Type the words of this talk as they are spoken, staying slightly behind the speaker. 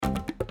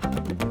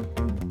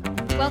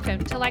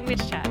Welcome to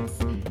Language Chats.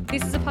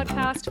 This is a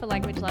podcast for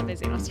language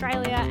lovers in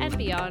Australia and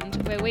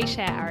beyond, where we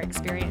share our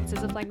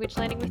experiences of language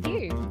learning with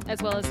you,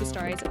 as well as the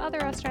stories of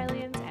other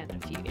Australians and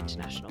a few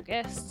international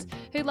guests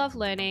who love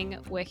learning,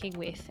 working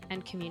with,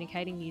 and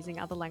communicating using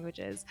other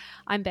languages.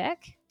 I'm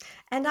Beck.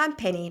 And I'm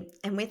Penny,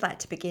 and we'd like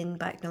to begin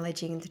by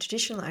acknowledging the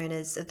traditional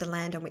owners of the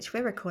land on which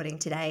we're recording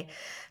today,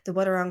 the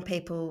Wadawurrung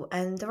people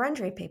and the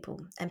Wurundjeri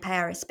people, and pay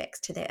our respects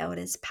to their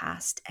elders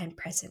past and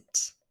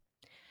present.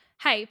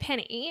 Hey,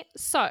 Penny.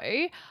 So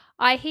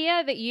I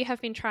hear that you have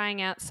been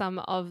trying out some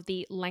of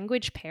the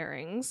language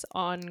pairings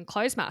on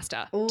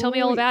Closemaster. Tell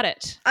me all about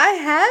it. I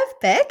have,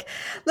 Beck.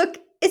 Look,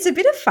 it's a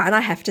bit of fun,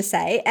 I have to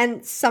say,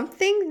 and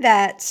something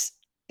that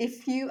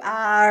if you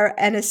are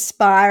an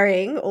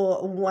aspiring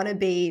or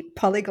wannabe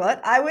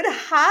polyglot, I would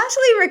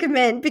heartily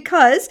recommend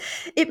because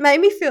it made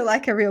me feel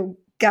like a real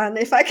gun,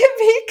 if I can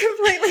be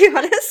completely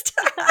honest.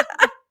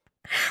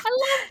 I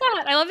love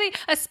that. I love the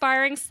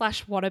aspiring /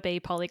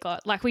 wannabe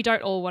polyglot. Like, we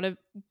don't all want to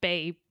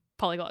be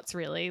polyglots,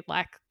 really.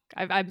 Like,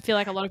 I feel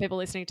like a lot of people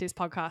listening to this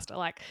podcast are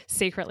like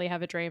secretly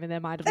have a dream in their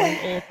mind of learning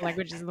all the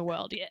languages in the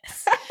world.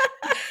 Yes.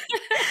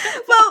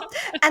 Well,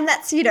 and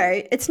that's,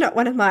 it's not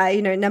one of my,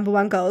 number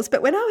one goals.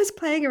 But when I was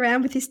playing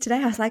around with this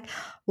today, I was like,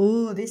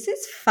 oh, this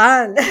is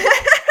fun.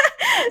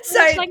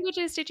 Which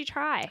languages did you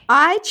try?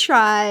 I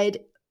tried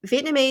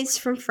Vietnamese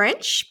from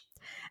French,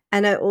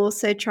 and I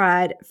also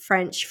tried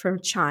French from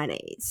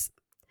Chinese.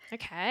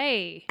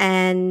 Okay.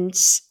 And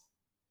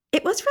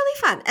it was really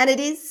fun. And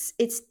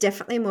it's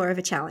definitely more of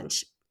a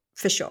challenge,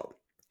 for sure.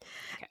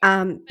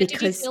 Okay. Because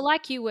did you feel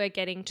like you were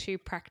getting to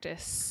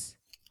practice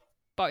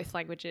both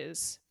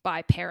languages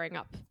by pairing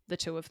up the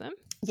two of them?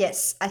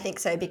 Yes, I think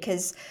so,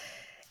 because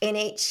in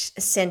each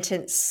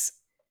sentence,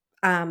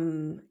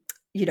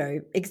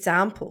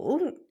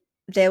 example,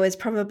 there was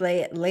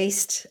probably at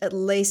least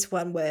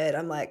one word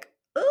I'm like,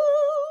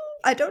 oh,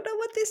 I don't know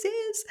what this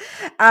is.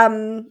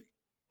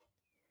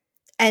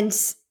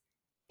 And,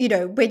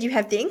 when you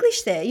have the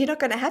English there, you're not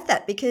going to have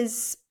that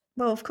because,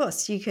 well, of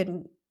course, you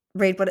can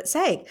read what it's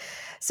saying.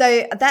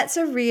 So that's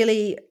a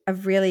really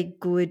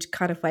good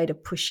kind of way to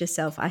push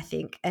yourself, I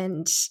think.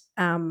 And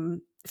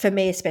for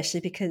me,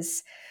 especially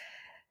because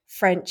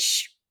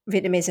French,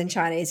 Vietnamese and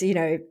Chinese,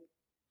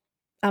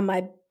 are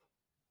my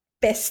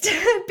best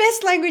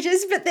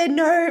languages, but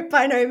they're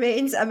by no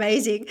means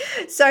amazing.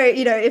 So,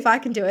 if I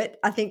can do it,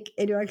 I think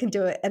anyone can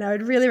do it. And I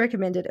would really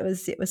recommend it.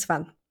 It was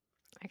fun.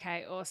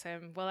 Okay,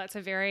 awesome. Well, that's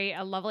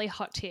a lovely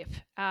hot tip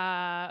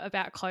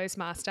about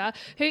Closemaster,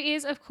 who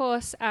is, of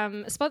course,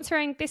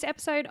 sponsoring this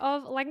episode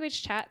of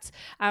Language Chats.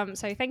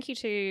 So thank you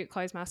to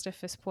Closemaster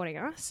for supporting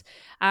us.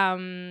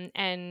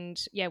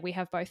 And yeah, we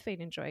have both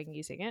been enjoying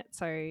using it.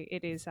 So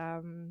it is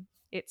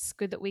it's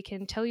good that we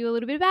can tell you a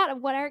little bit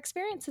about what our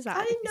experiences are.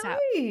 I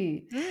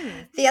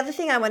know. The other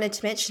thing I wanted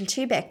to mention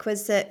too, Beck,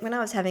 was that when I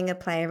was having a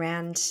play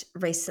around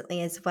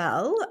recently as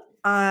well,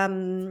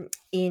 in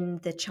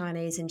the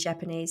Chinese and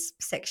Japanese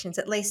sections,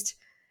 at least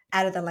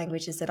out of the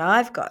languages that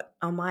I've got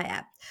on my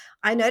app,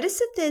 I noticed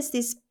that there's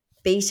this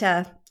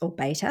beta,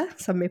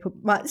 some people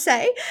might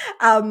say,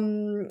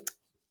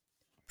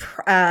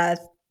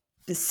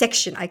 the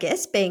section, I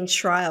guess, being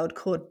trialed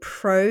called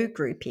Pro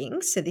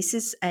grouping. So this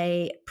is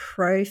a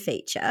Pro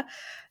feature.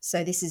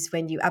 So this is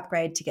when you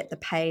upgrade to get the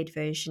paid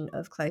version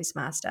of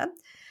Closemaster.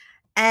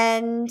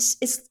 And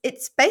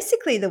it's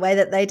basically the way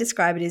that they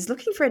describe it is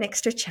looking for an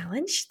extra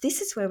challenge. This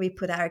is where we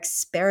put our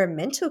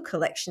experimental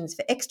collections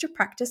for extra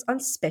practice on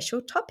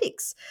special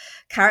topics,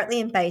 currently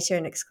in beta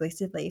and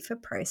exclusively for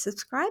Pro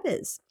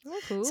subscribers.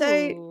 Ooh.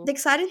 So the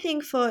exciting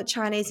thing for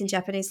Chinese and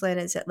Japanese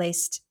learners, at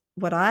least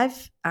what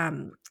I've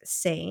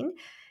seen,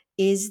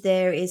 is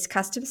there is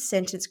custom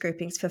sentence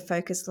groupings for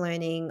focused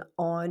learning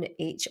on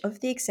each of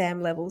the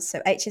exam levels.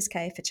 So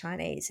HSK for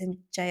Chinese and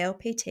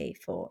JLPT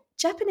for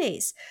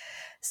Japanese.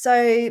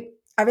 So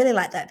I really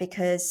like that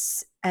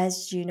because,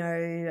 as you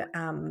know,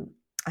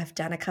 I've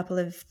done a couple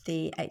of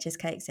the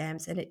HSK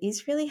exams and it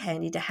is really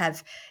handy to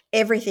have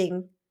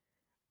everything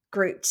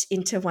grouped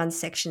into one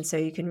section so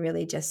you can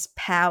really just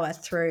power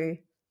through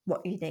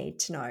what you need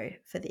to know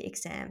for the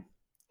exam.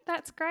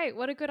 That's great.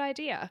 What a good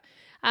idea.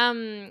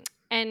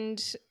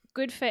 And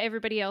good for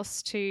everybody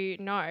else to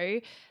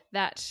know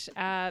that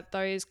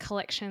those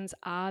collections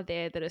are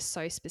there that are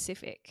so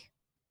specific.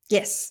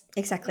 Yes,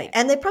 exactly. Yeah.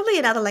 And they're probably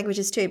in other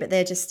languages too, but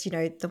they're just,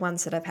 the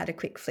ones that I've had a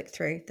quick flick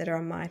through that are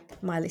on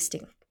my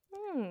listing.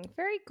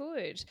 Very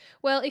good.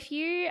 Well, if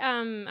you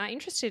are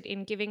interested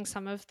in giving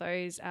some of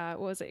those,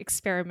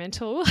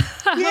 experimental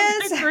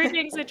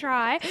groupings a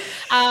try,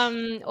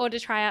 or to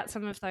try out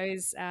some of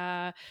those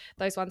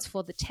ones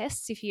for the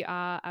tests, if you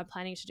are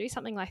planning to do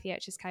something like the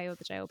HSK or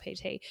the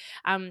JLPT,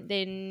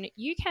 then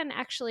you can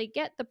actually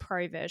get the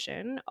Pro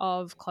version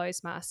of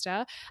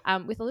Closemaster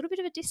with a little bit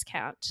of a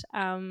discount,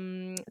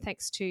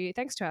 thanks to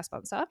our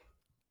sponsor.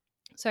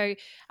 So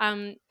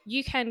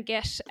you can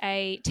get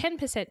a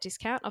 10%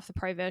 discount off the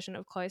Pro version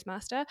of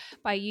Closemaster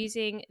by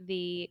using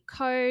the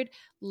code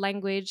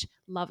Language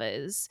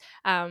Lovers,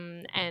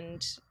 and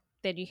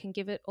then you can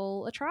give it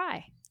all a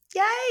try.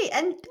 Yay!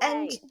 And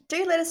Yay.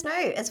 do let us know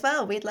as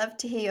well. We'd love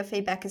to hear your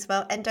feedback as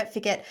well. And don't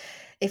forget,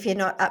 if you're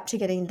not up to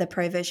getting the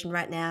pro version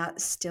right now,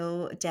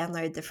 still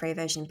download the free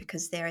version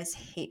because there is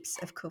heaps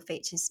of cool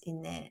features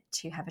in there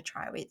to have a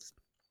try with.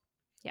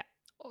 Yeah,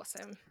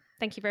 awesome.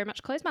 Thank you very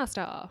much,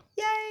 Closemaster.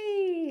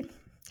 Yay!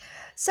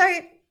 So,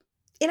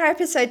 in our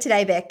episode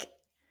today, Beck,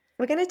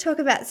 we're going to talk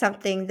about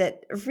something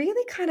that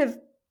really kind of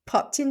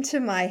popped into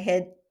my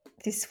head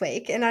this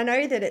week. And I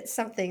know that it's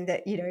something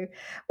that,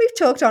 we've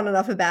talked on and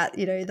off about,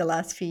 the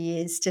last few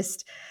years,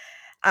 just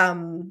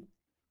um,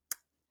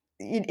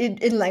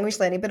 in language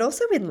learning, but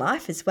also in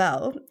life as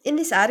well. In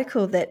this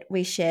article that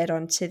we shared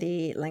onto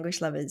the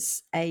Language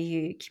Lovers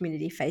AU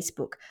community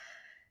Facebook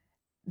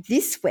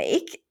this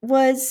week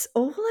was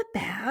all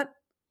about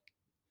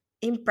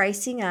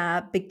embracing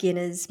our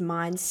beginner's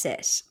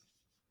mindset.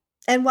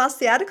 And whilst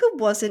the article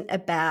wasn't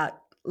about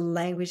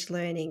language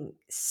learning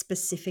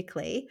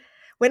specifically,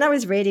 when I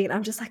was reading it,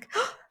 I'm just like,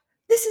 oh,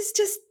 this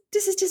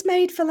is just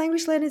made for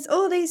language learners.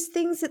 All these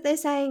things that they're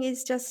saying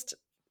is just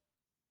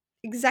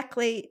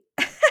exactly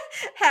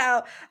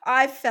how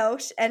I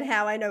felt and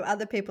how I know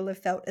other people have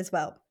felt as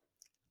well.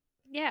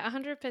 Yeah,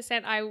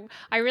 100%.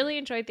 I really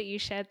enjoyed that you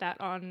shared that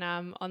on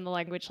the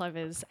Language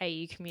Lovers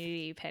AU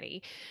community,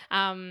 Penny.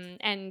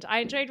 And I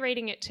enjoyed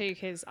reading it too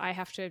because I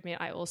have to admit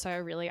I also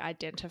really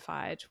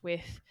identified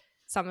with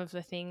some of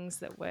the things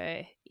that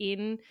were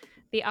in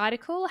the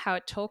article, how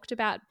it talked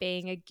about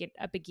being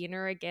a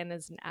beginner again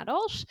as an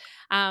adult.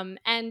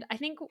 And I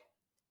think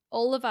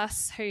all of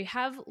us who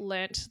have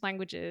learnt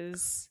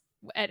languages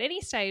at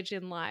any stage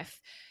in life,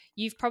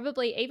 you've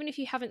probably, even if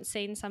you haven't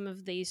seen some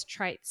of these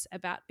traits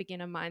about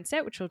beginner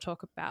mindset, which we'll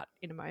talk about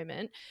in a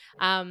moment,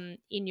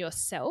 in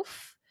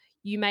yourself,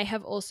 you may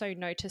have also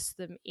noticed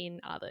them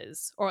in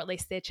others, or at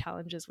least their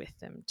challenges with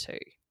them too.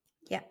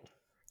 Yeah,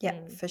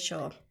 for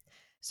sure.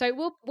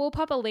 So we'll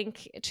pop a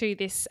link to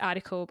this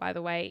article, by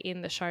the way,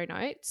 in the show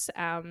notes.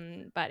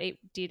 But it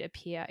did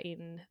appear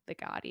in The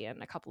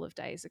Guardian a couple of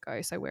days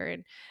ago. So we're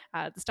in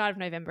the start of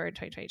November in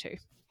 2022.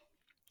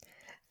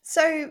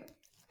 So,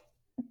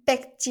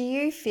 Beck, do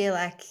you feel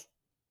like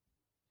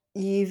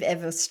you've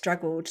ever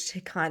struggled to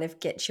kind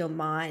of get your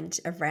mind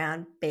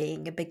around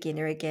being a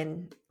beginner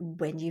again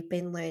when you've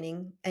been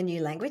learning a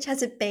new language?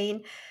 Has it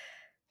been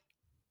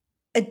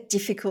a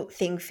difficult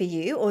thing for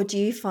you, or do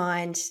you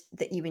find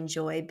that you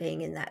enjoy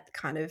being in that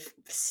kind of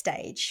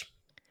stage?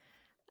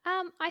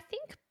 I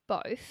think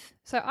both.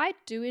 So I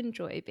do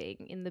enjoy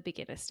being in the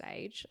beginner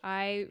stage.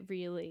 I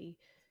really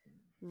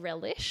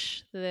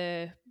relish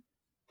the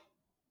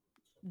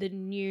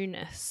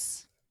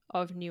newness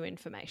of new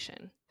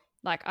information.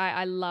 Like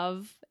I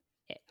love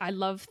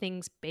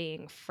things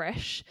being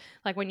fresh.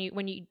 Like when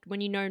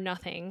you know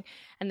nothing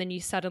and then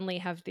you suddenly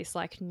have this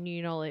like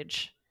new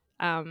knowledge.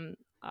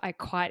 I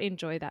quite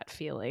enjoy that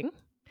feeling.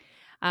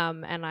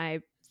 And I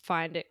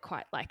find it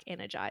quite like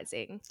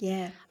energizing.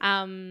 Yeah.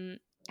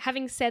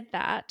 Having said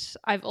that,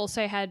 I've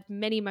also had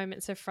many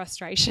moments of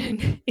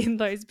frustration in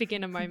those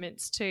beginner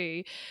moments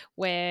too,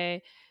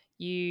 where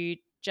you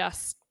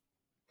just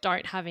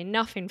don't have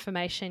enough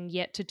information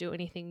yet to do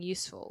anything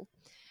useful.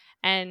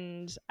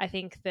 And I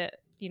think that,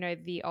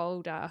 the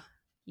older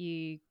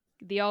we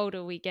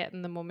get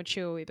and the more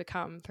mature we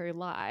become through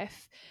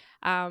life,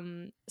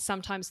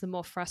 sometimes the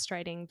more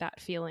frustrating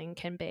that feeling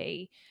can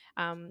be,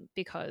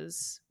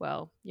 because,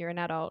 well, you're an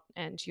adult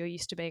and you're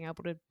used to being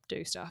able to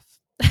do stuff.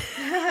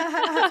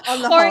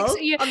 On the whole.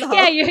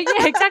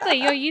 Yeah,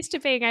 exactly. You're used to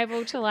being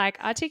able to like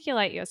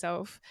articulate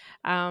yourself,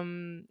 or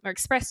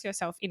express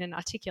yourself in an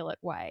articulate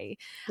way.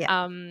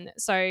 Yeah.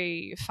 So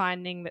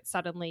finding that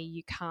suddenly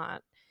you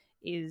can't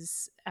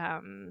is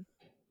it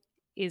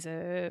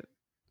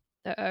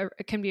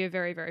can be a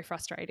very, very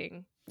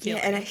frustrating Yeah,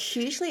 feeling. and a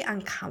hugely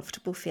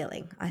uncomfortable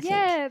feeling, I think.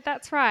 Yeah,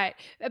 that's right.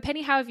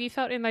 Penny, how have you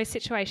felt in those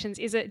situations?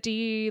 Do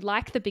you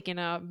like the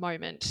beginner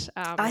moment,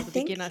 I or the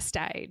think beginner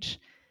stage?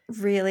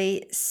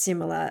 really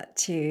similar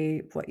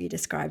to what you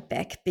described,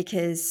 Beck,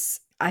 because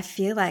I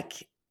feel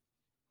like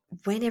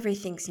when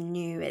everything's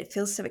new, it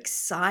feels so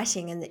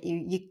exciting and that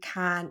you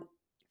can't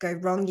go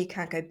wrong, you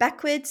can't go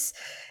backwards.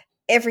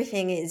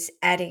 Everything is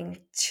adding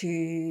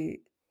to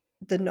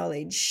the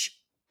knowledge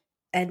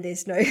and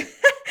there's no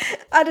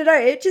I don't know,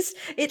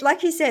 it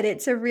like you said,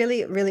 it's a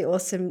really, really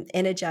awesome,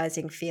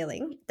 energizing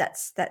feeling.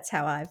 That's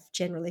how I've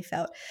generally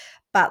felt.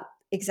 But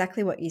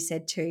exactly what you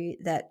said too,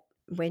 that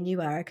when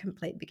you are a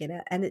complete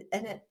beginner,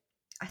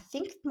 I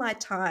think my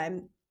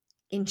time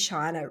in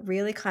China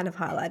really kind of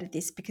highlighted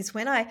this because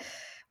when I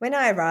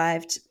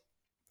arrived,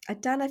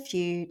 I'd done a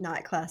few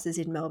night classes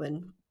in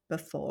Melbourne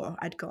before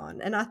I'd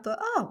gone, and I thought,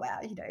 oh wow,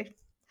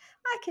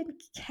 I can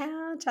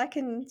count, I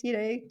can,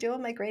 do all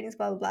my greetings,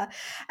 blah, blah, blah.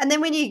 And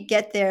then when you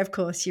get there, of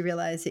course, you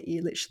realize that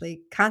you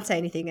literally can't say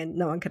anything and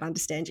no one can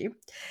understand you.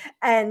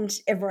 And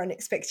everyone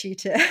expects you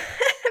to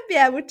be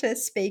able to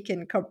speak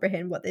and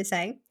comprehend what they're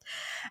saying.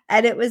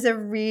 And it was a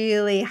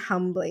really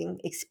humbling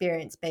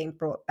experience being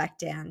brought back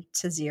down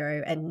to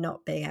zero and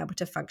not being able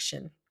to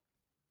function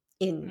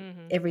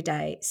in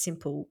everyday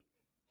simple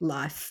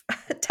life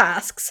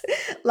tasks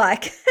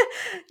like,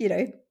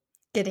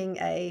 getting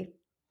a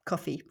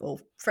coffee, or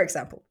for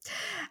example.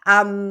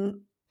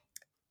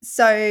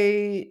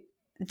 So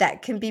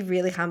that can be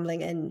really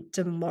humbling and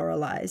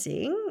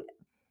demoralizing.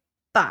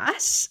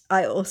 But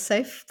I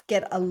also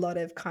get a lot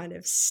of kind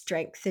of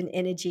strength and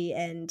energy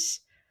and,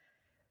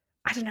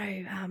 I don't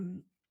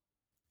know,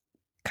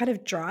 kind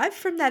of drive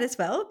from that as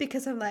well,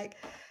 because I'm like,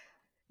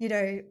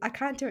 I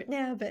can't do it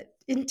now, but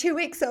in 2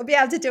 weeks I'll be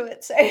able to do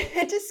it. So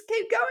I just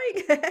keep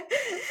going.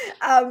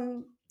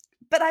 um,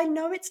 but I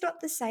know it's not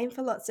the same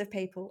for lots of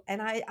people.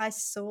 And I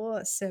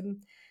saw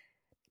some,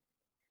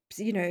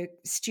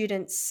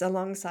 students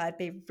alongside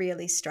me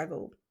really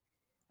struggle,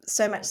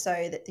 so much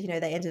so that,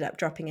 they ended up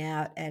dropping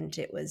out, and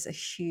it was a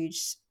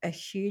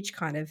huge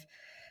kind of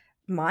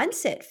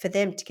mindset for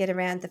them to get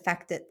around the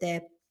fact that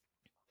they're,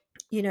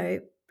 you know,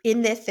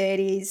 in their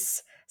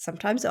 30s,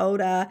 sometimes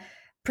older,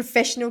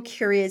 professional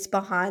careers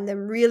behind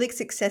them, really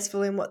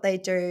successful in what they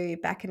do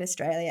back in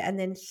Australia, and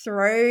then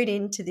thrown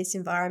into this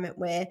environment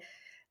where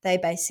they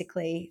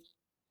basically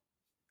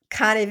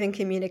can't even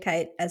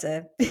communicate as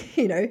a,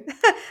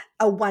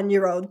 a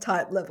 1-year-old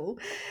type level.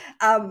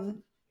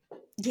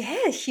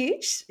 Yeah,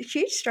 huge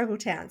struggle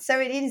town. So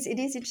it is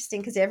interesting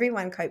because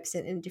everyone copes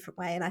it in a different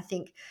way, and I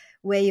think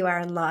where you are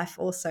in life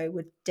also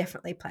would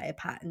definitely play a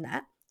part in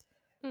that.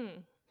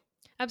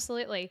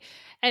 Absolutely.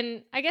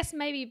 And I guess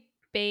maybe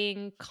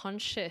being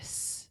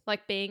conscious,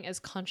 like being as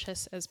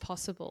conscious as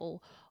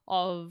possible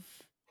of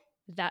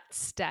that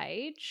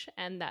stage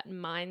and that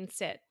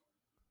mindset,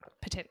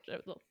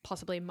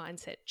 possibly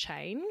mindset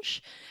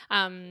change,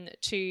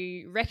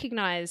 to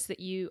recognize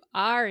that you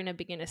are in a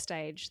beginner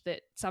stage,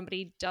 that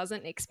somebody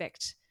doesn't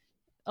expect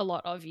a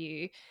lot of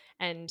you,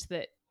 and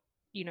that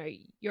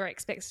your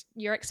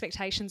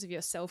expectations of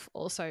yourself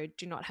also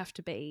do not have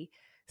to be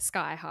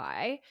sky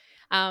high.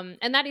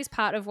 And that is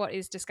part of what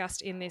is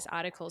discussed in this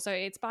article. So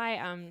it's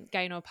by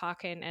Gaynor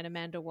Parkin and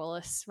Amanda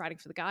Wallace, writing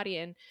for The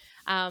Guardian.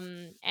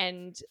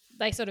 And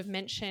they sort of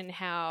mention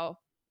how,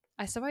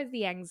 I suppose,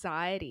 the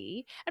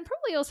anxiety and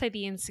probably also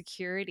the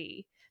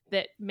insecurity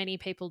that many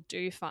people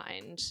do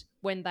find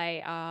when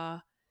they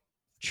are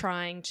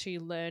trying to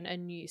learn a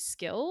new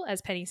skill.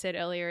 As Penny said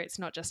earlier, it's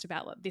not just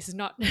about, this is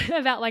not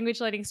about language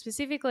learning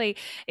specifically,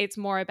 it's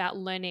more about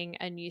learning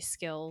a new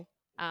skill,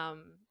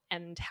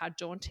 and how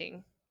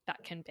daunting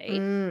that can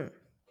be.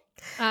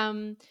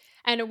 And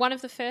one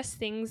of the first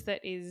things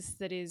that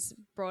is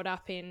brought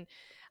up in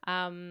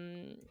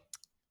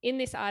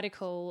this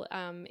article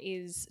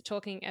is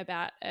talking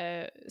about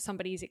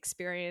somebody's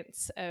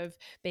experience of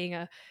being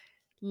a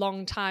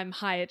long-time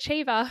high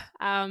achiever,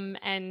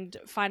 and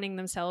finding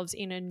themselves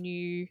in a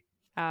new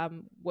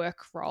work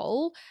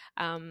role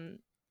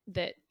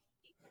that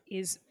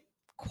is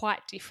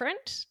quite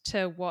different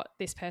to what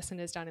this person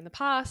has done in the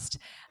past,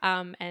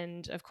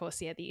 and of course,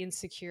 the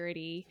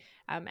insecurity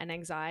and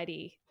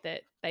anxiety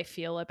that they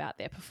feel about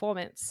their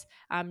performance,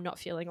 not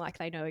feeling like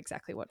they know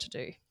exactly what to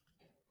do.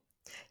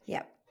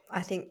 Yeah,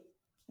 I think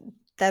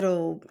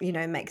that'll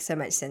make so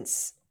much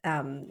sense,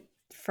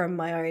 from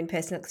my own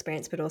personal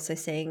experience, but also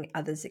seeing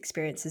others'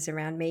 experiences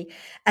around me.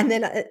 And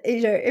then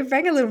it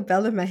rang a little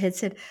bell in my head,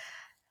 said,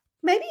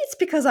 maybe it's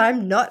because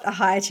I'm not a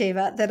high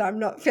achiever that I'm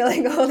not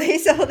feeling all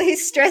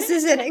these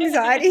stresses and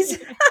anxieties.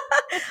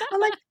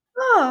 I'm like,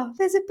 oh,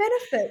 there's a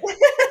benefit.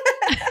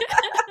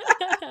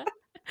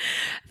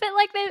 But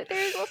like there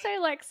is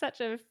also like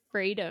such a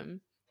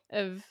freedom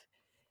of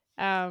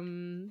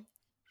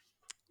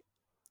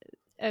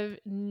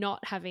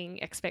not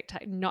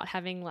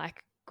having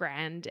like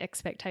grand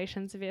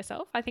expectations of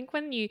yourself. I think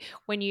when you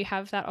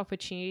have that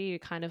opportunity to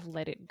kind of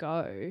let it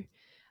go,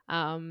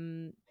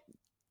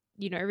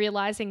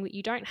 realizing that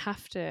you don't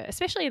have to,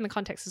 especially in the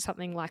context of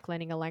something like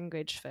learning a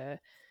language for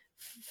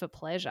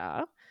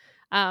pleasure,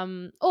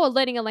 or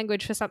learning a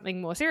language for something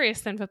more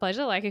serious than for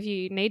pleasure. Like if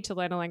you need to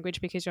learn a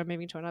language because you're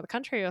moving to another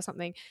country or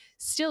something,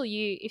 still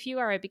if you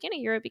are a beginner,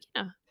 you're a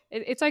beginner.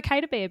 It's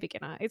okay to be a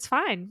beginner. It's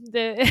fine.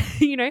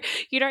 You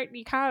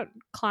can't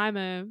climb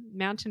a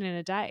mountain in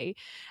a day.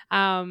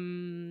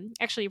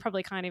 Actually, you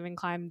probably can't even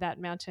climb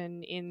that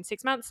mountain in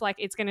 6 months. Like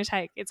it's going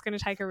to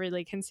take a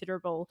really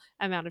considerable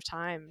amount of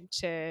time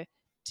to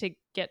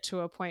get to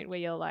a point where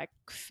you're like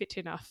fit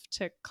enough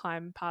to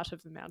climb part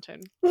of the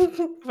mountain.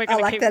 I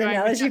like that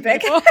analogy,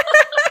 Beck.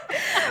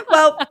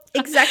 Well,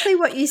 exactly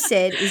what you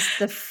said is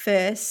the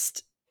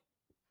first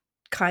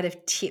kind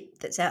of tip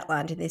that's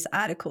outlined in this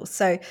article.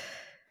 So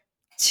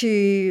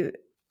to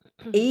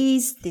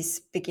ease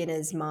this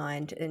beginner's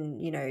mind and,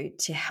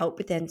 to help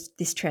with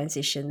this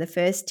transition, the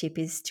first tip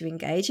is to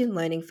engage in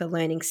learning for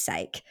learning's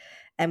sake.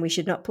 And we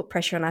should not put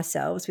pressure on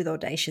ourselves with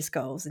audacious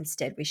goals.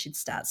 Instead, we should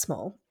start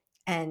small.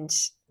 And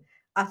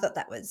I thought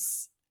that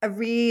was a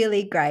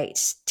really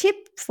great tip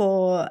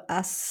for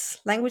us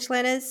language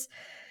learners,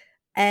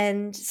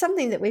 and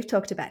something that we've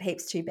talked about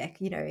heaps too, Beck.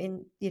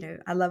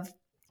 I love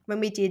when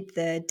we did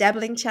the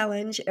dabbling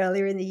challenge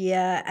earlier in the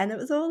year, and it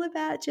was all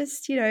about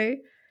just, no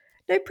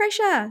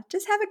pressure,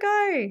 just have a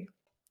go.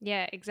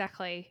 Yeah,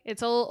 exactly.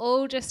 It's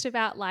all just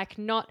about like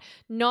not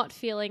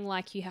feeling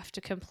like you have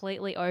to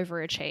completely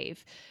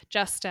overachieve.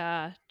 Just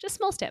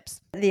small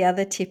steps. The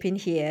other tip in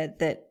here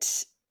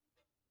that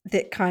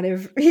kind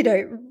of,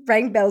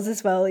 rang bells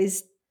as well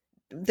is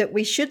that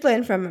we should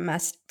learn from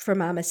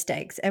our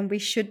mistakes, and we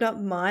should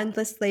not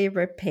mindlessly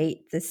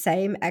repeat the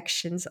same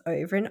actions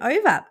over and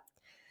over.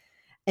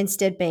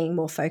 Instead, being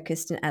more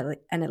focused and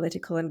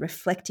analytical and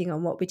reflecting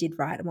on what we did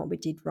right and what we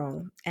did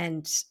wrong.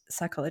 And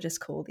psychologists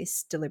call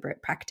this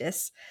deliberate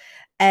practice.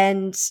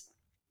 And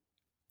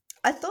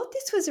I thought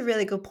this was a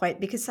really good point,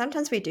 because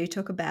sometimes we do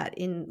talk about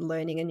in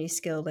learning a new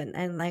skill,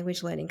 and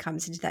language learning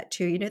comes into that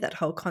too. That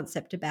whole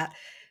concept about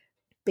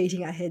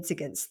beating our heads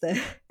against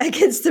the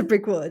against the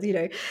brick wall.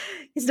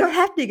 It's not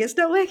happening, it's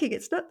not working,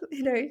 it's not,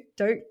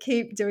 don't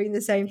keep doing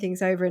the same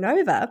things over and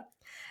over.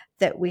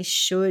 That we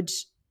should,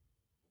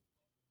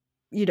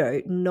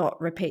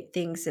 not repeat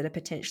things that are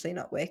potentially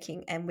not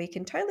working. And we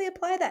can totally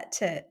apply that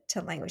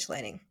to language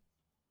learning.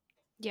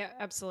 Yeah,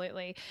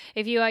 absolutely.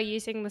 If you are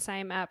using the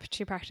same app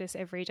to practice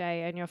every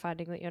day and you're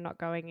finding that you're not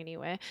going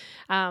anywhere,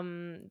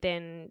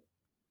 then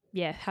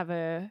yeah, have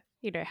a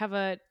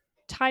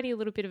tiny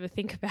little bit of a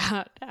think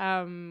about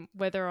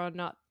whether or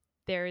not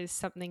there is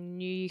something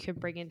new you can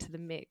bring into the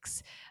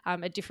mix,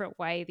 a different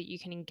way that you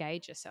can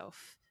engage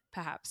yourself,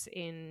 perhaps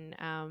in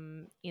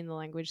the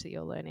language that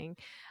you're learning,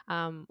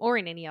 or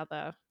in any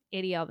other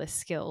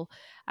skill.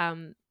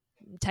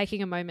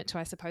 Taking a moment to,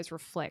 I suppose,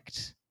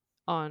 reflect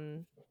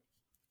on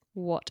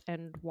what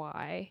and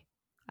why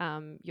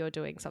you're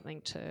doing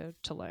something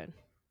to learn.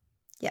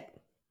 Yep.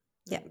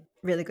 Yeah,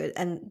 really good.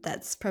 And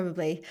that's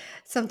probably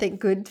something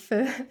good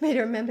for me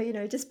to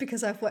remember, just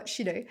because I've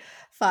watched,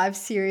 5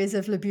 series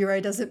of Le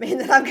Bureau doesn't mean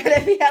that I'm going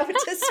to be able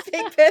to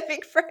speak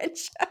perfect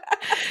French.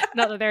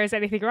 Not that there is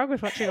anything wrong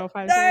with watching all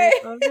 5 No. series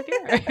of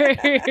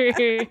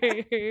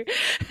Le Bureau.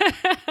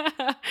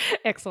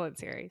 Excellent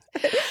series.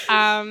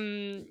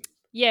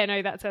 Yeah,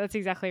 no, that's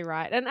exactly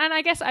right. And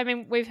I guess, I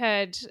mean, we've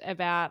heard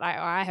about,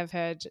 I have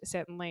heard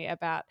certainly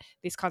about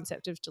this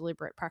concept of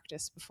deliberate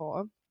practice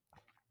before.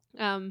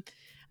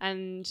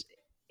 And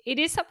it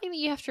is something that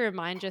you have to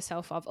remind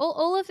yourself of.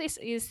 All of this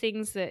is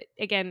things that,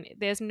 again,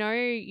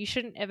 you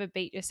shouldn't ever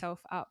beat yourself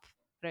up,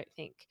 I don't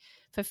think,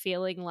 for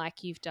feeling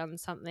like you've done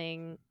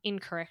something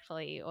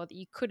incorrectly or that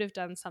you could have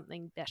done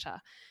something better.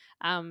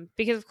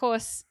 Because of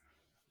course,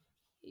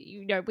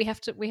 we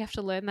have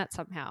to learn that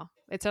somehow.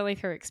 It's only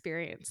through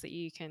experience that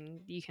you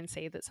can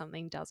see that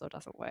something does or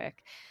doesn't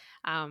work.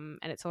 And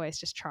it's always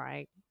just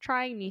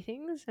trying new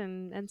things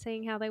and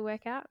seeing how they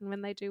work out. And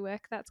when they do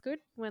work, that's good.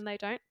 When they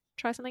don't,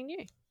 try something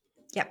new.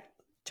 Yep,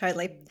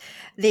 totally.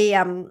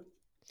 The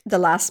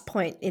last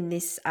point in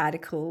this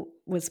article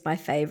was my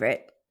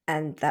favorite,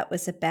 and that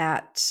was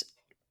about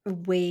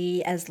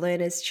we as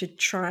learners should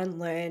try and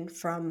learn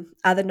from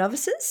other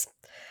novices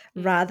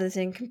rather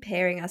than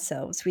comparing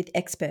ourselves with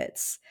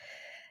experts.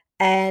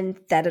 And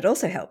that it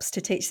also helps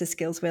to teach the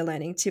skills we're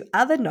learning to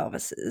other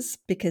novices,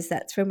 because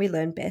that's when we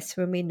learn best,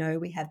 when we know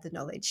we have the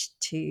knowledge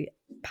to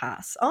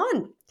pass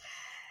on.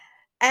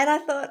 And I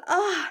thought,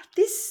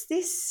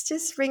 this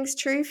just rings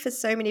true for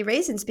so many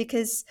reasons,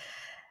 because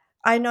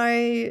I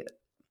know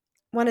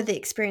one of the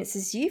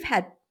experiences you've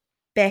had,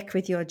 Beck,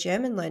 with your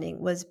German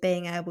learning was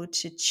being able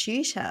to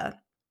tutor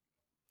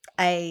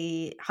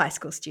a high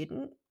school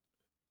student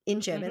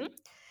in German,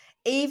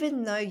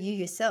 even though you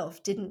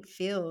yourself didn't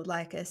feel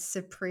like a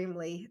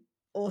supremely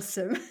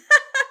awesome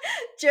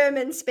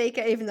German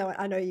speaker, even though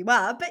I know you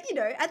are. But,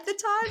 at the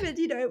time,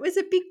 it was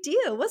a big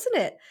deal, wasn't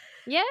it?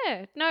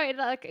 Yeah, no,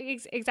 like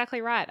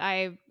exactly right.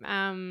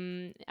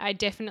 I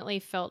definitely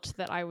felt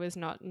that I was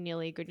not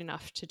nearly good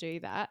enough to do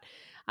that,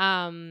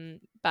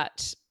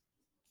 but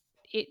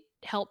it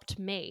helped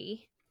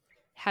me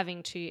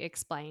having to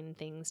explain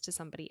things to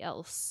somebody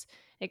else.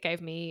 It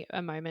gave me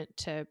a moment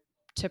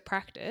to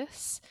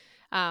practice,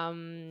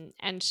 and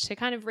to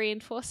kind of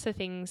reinforce the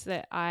things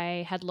that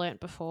I had learnt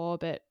before,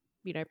 but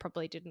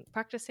probably didn't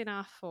practice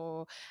enough,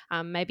 or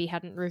maybe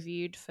hadn't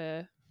reviewed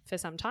for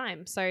some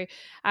time. So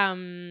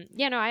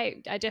I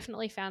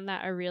definitely found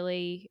that a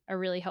really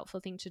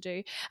helpful thing to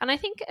do. And I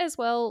think as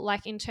well,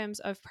 like in terms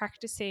of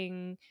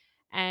practicing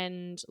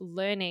and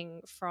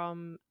learning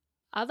from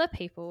other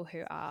people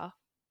who are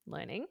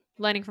learning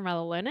from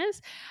other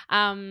learners,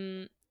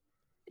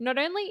 not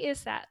only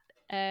is that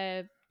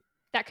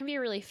that can be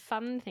a really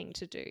fun thing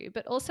to do,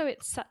 but also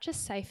it's such a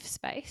safe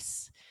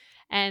space.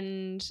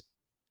 And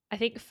I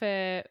think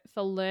for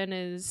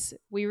learners,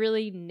 we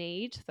really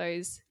need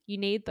those. You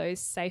need those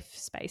safe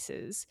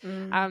spaces.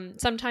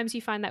 Sometimes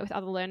you find that with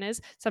other learners.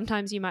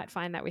 Sometimes you might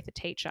find that with a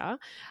teacher,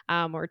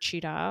 or a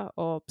tutor,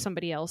 or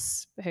somebody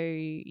else who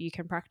you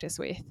can practice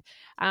with.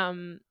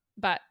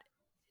 But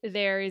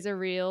there is a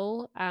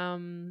real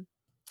kind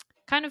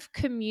of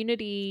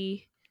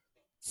community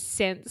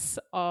sense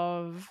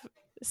of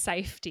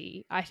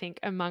safety, I think,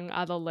 among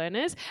other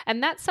learners.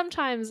 And that's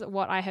sometimes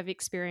what I have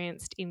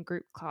experienced in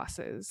group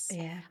classes.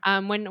 Yeah.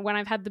 When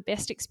I've had the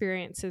best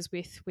experiences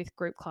with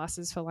group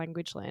classes for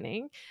language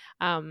learning,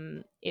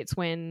 it's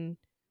when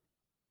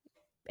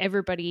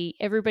everybody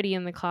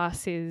in the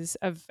class is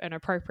of an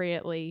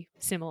appropriately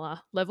similar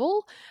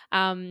level,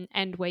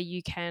 and where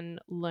you can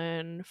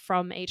learn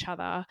from each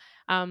other,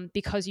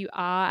 because you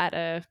are at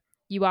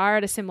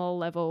a similar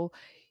level.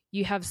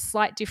 You have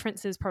slight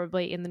differences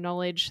probably in the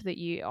knowledge that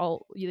you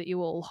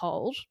all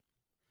hold,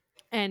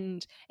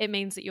 and it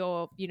means that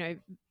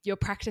you're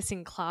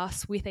practicing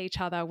class with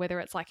each other, whether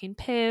it's like in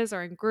pairs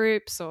or in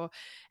groups, or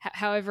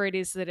however it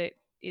is that it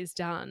is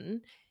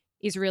done,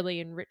 is really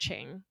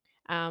enriching.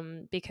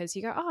 Because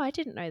you go, oh, I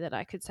didn't know that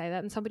I could say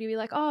that, and somebody will be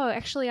like, oh,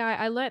 actually,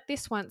 I learnt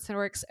this once,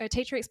 or a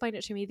teacher explained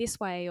it to me this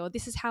way, or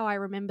this is how I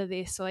remember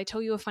this, or they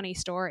tell you a funny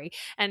story,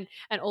 and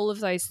all of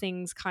those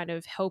things kind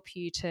of help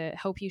you to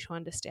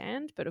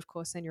understand. But of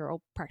course, then you're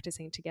all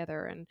practicing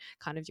together, and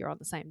kind of you're on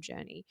the same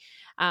journey.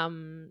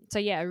 So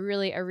yeah, a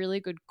really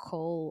good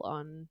call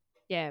on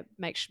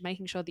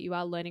making sure that you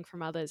are learning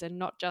from others, and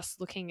not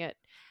just looking at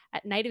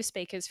native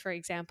speakers, for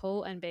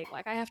example, and being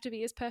like, I have to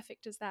be as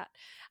perfect as that.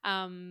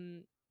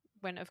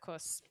 When of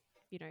course,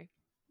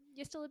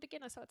 you're still a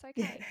beginner, so it's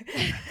okay.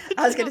 Yeah.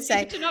 I was going to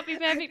say, to not be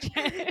perfect.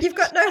 You've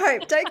got no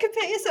hope. Don't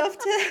compare yourself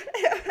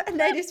to a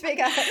native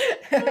speaker.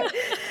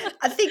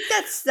 I think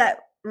that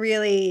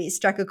really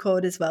struck a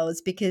chord as well,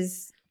 is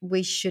because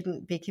we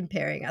shouldn't be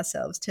comparing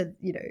ourselves to,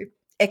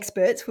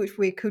 experts, which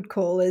we could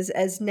call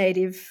as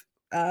native,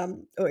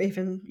 or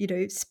even,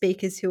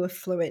 speakers who are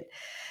fluent.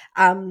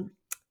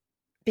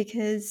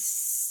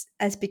 Because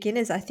as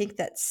beginners, I think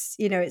that's,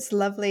 it's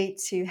lovely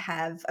to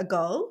have a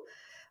goal,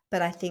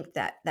 but I think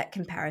that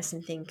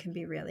comparison thing can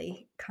be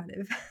really kind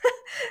of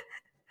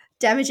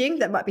damaging.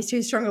 That might be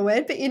too strong a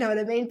word, but you know what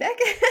I mean, Beck.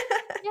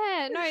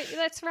 Yeah, no,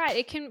 that's right.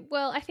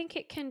 I think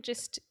it can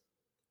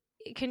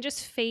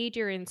just feed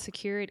your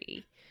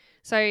insecurity.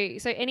 So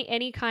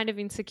any kind of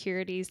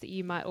insecurities that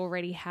you might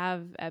already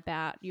have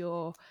about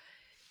your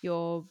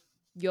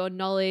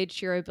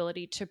knowledge, your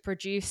ability to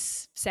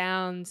produce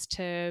sounds,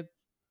 to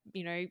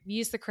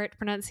use the correct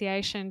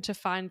pronunciation, to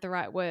find the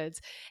right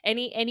words,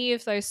 any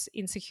of those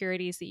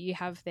insecurities that you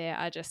have there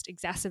are just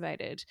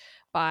exacerbated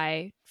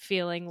by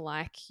feeling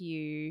like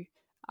you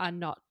are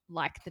not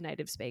like the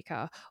native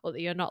speaker, or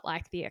that you're not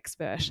like the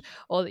expert,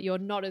 or that you're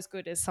not as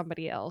good as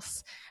somebody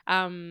else,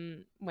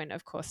 when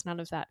of course none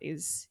of that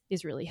is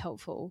really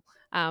helpful.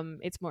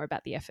 It's more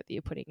about the effort that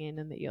you're putting in,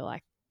 and that you're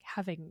like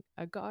having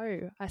a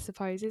go, I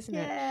suppose, isn't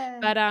it? Yeah.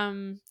 But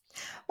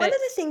one of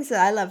the things that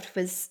I loved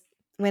was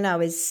when I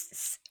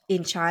was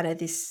in China,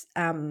 this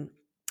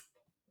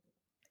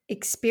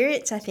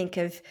experience, I think,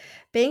 of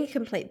being a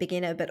complete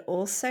beginner, but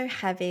also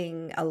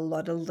having a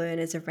lot of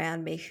learners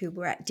around me who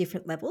were at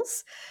different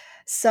levels.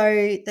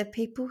 So the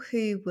people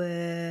who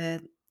were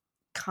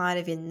kind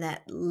of in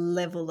that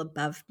level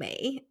above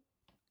me,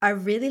 I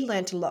really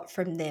learned a lot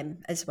from them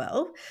as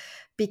well,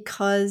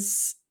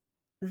 because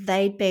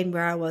they'd been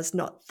where I was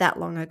not that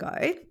long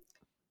ago,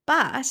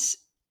 but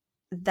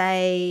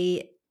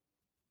they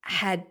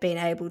had been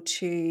able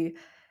to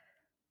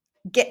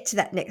get to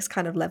that next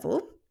kind of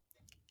level.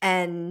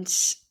 And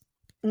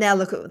now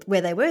look at where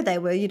they were. They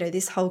were,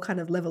 this whole kind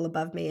of level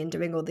above me and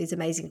doing all these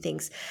amazing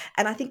things.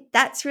 And I think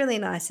that's really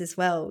nice as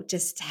well,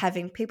 just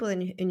having people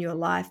in your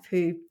life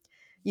who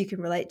you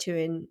can relate to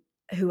and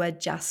who are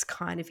just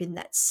kind of in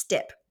that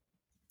step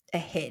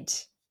ahead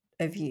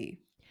of you.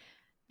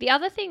 The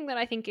other thing that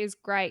I think is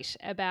great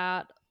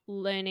about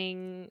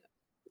learning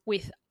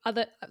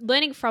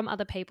from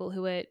other people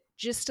who are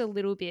just a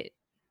little bit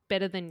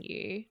better than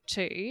you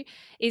too,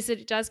 is that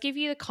it does give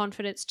you the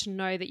confidence to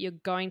know that you're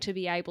going to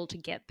be able to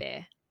get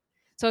there.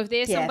 So if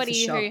there's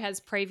somebody who has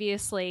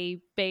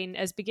previously been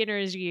as beginner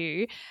as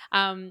you,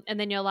 and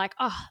then you're like,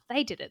 oh,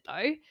 they did it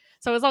though.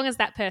 So as long as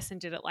that person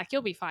did it, like,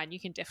 you'll be fine. You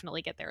can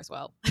definitely get there as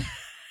well.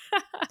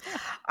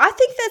 I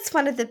think that's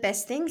one of the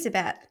best things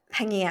about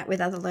hanging out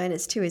with other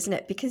learners too, isn't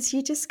it? Because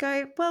you just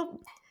go, well,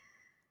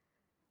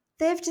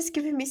 they've just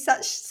given me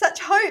such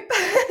hope,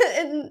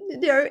 and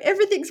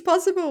everything's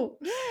possible.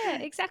 Yeah,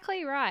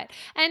 exactly right.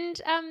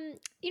 And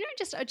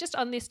just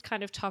on this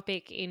kind of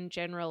topic in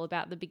general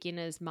about the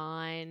beginner's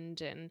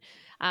mind, and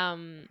I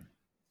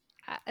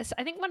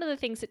think one of the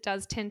things that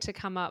does tend to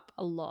come up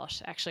a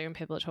lot, actually, when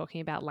people are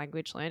talking about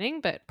language learning,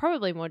 but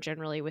probably more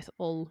generally with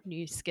all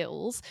new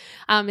skills,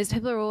 is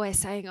people are always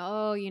saying,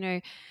 oh,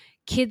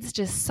 kids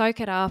just soak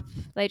it up.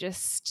 They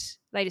just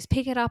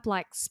pick it up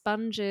like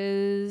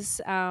sponges.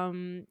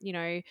 I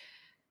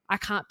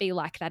can't be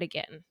like that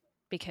again,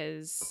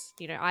 because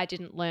I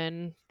didn't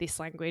learn this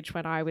language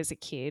when I was a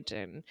kid,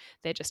 and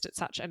they're just at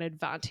such an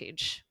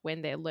advantage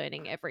when they're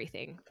learning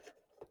everything.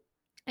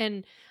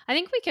 And I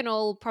think we can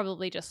all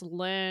probably just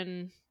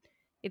learn.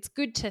 It's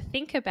good to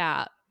think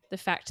about the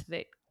fact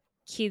that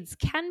kids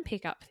can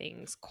pick up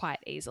things quite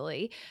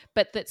easily,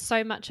 but that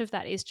so much of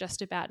that is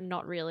just about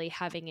not really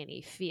having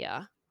any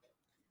fear.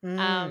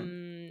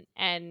 And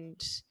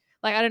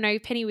like, I don't know,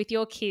 Penny, with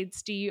your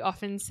kids, do you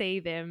often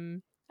see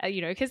them,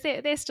 because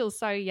they're still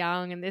so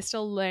young and they're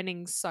still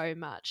learning so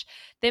much.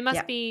 There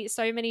must be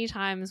so many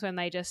times when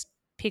they just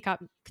pick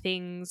up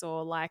things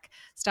or like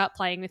start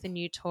playing with a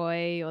new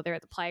toy, or they're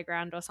at the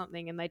playground or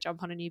something and they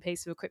jump on a new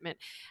piece of equipment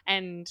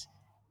and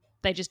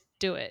they just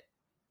do it.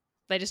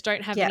 They just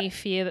don't have any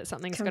fear that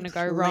something's going to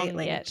go wrong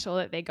yet, or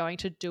that they're going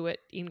to do it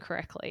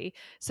incorrectly.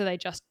 So they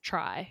just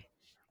try.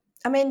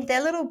 I mean,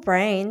 their little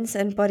brains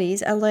and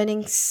bodies are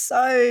learning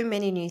so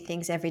many new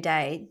things every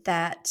day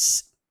that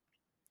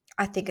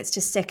I think it's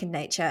just second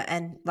nature.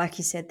 And like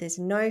you said, there's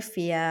no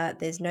fear,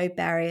 there's no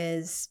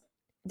barriers.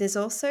 There's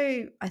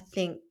also, I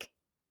think,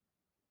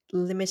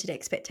 limited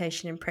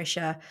expectation and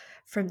pressure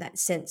from that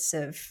sense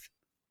of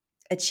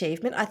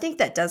achievement. I think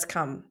that does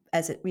come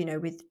as it,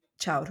 with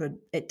childhood,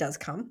 it does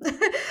come.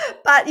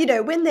 But,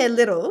 when they're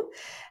little,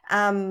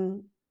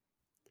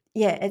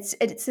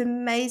 it's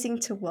amazing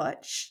to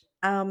watch.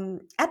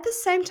 At the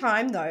same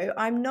time, though,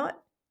 I'm not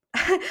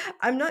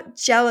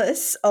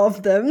jealous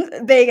of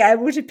them being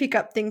able to pick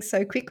up things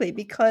so quickly,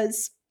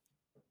 because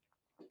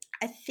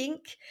I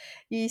think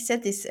you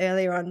said this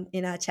earlier on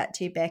in our chat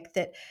too, Beck,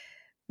 that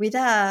with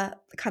our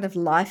kind of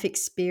life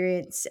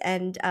experience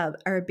and our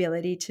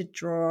ability to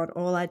draw on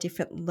all our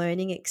different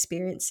learning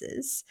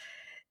experiences,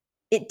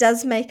 it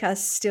does make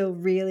us still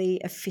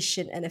really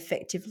efficient and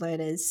effective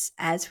learners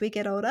as we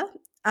get older,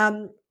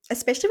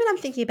 especially when I'm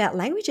thinking about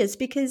languages,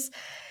 because,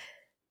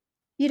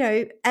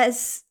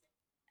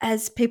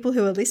 as people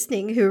who are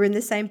listening who are in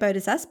the same boat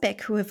as us,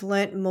 Beck, who have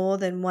learnt more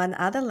than one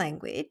other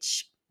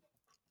language,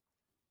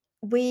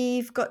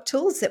 we've got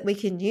tools that we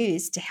can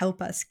use to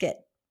help us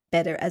get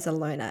better as a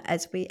learner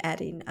as we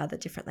add in other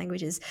different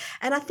languages.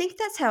 And I think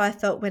that's how I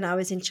felt when I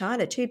was in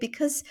China too,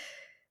 because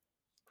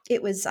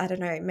it was, I don't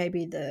know,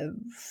 maybe the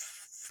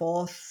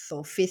fourth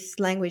or fifth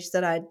language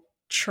that I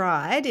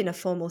tried in a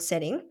formal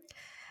setting.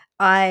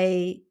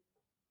 I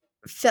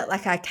felt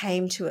like I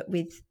came to it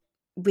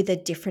with a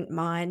different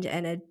mind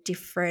and a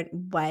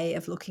different way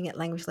of looking at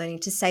language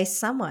learning, to say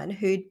someone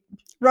who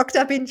rocked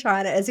up in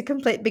China as a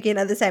complete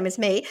beginner, the same as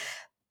me,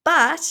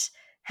 but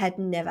had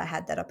never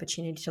had that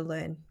opportunity to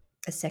learn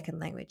a second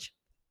language.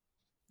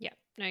 Yeah,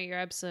 no, you're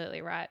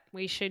absolutely right.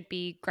 We should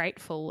be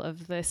grateful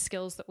of the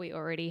skills that we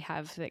already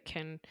have that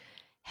can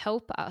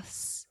help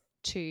us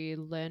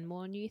to learn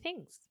more new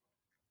things.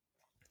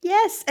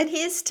 Yes, and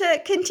here's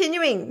to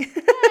continuing.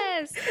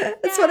 Yes.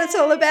 That's what it's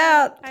all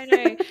about. I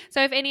know.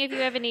 So if any of you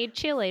ever need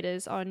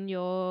cheerleaders on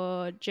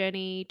your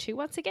journey to,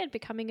 once again,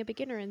 becoming a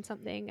beginner in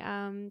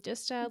something,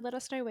 just let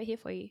us know. We're here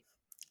for you.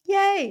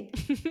 Yay.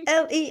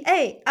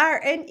 LEARNEER.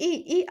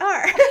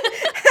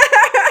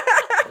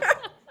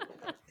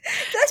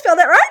 Did I spell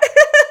that right?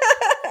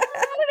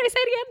 I don't know. Say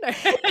it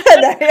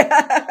again.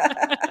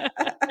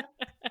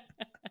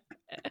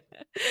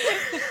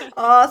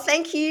 Oh,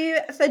 thank you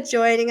for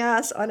joining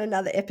us on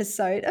another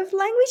episode of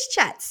Language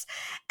Chats.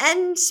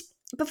 And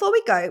before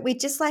we go, we'd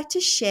just like to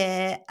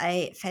share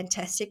a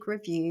fantastic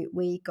review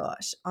we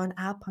got on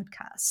our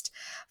podcast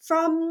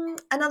from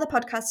another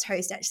podcast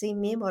host, actually,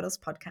 Mere Models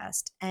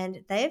Podcast.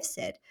 And they have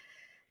said,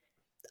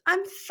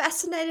 I'm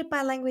fascinated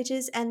by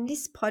languages, and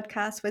this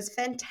podcast was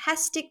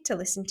fantastic to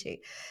listen to.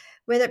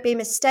 Whether it be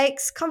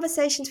mistakes,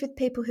 conversations with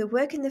people who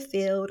work in the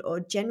field, or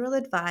general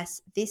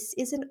advice, this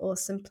is an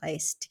awesome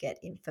place to get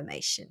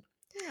information.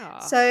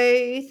 Aww. So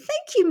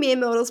thank you, Mere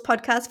Models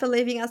Podcast, for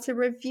leaving us a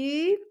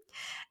review.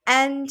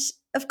 And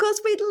of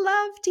course, we'd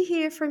love to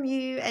hear from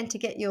you and to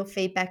get your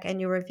feedback and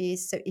your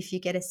reviews. So if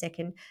you get a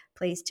second,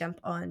 please jump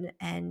on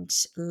and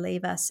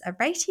leave us a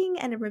rating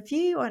and a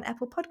review on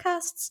Apple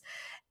Podcasts.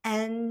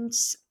 And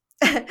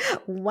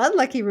one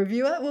lucky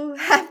reviewer will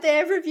have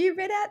their review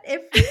read out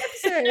every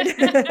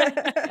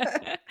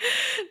episode.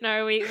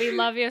 No, we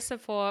love your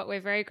support.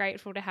 We're very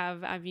grateful to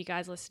have you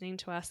guys listening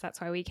to us. That's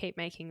why we keep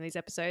making these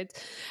episodes.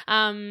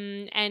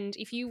 And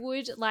if you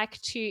would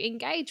like to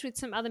engage with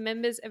some other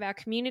members of our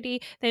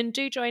community, then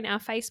do join our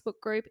Facebook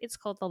group. It's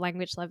called the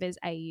Language Lovers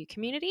AU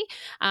Community.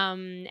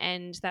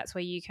 And that's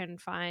where you can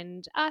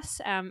find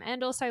us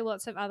and also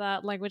lots of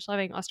other language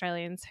loving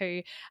Australians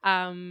who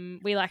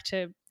we like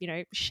to,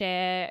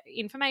 share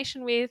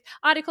information with,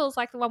 articles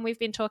like the one we've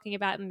been talking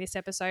about in this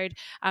episode,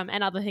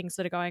 and other things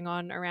that are going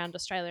on around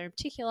Australia in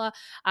particular,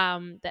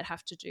 that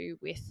have to do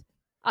with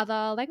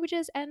other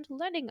languages and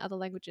learning other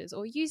languages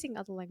or using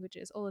other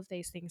languages, all of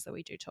these things that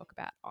we do talk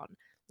about on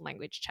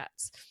Language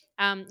Chats.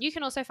 You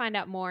can also find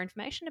out more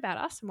information about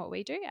us and what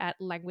we do at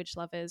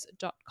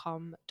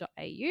languagelovers.com.au,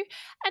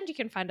 and you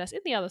can find us in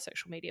the other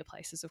social media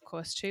places, of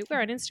course, too.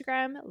 We're on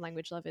Instagram,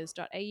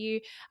 languagelovers.au,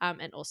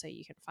 and also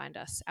you can find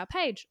us, our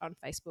page on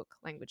Facebook,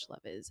 Language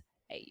Lovers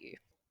AU.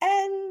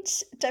 And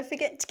don't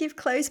forget to give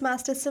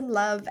Closemaster some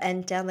love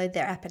and download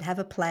their app and have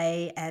a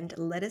play and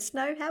let us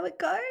know how it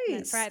goes.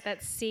 That's right.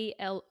 That's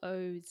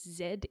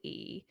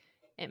CLOZEMASTER.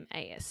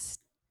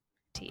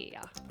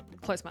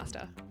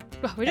 Closemaster.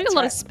 Oh, we're doing a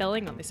lot of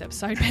spelling on this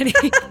episode, Penny.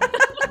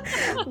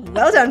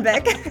 Well done,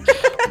 Beck.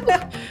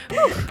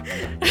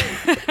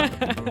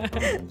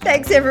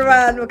 Thanks,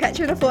 everyone. We'll catch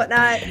you in a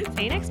fortnight.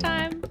 See you next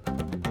time.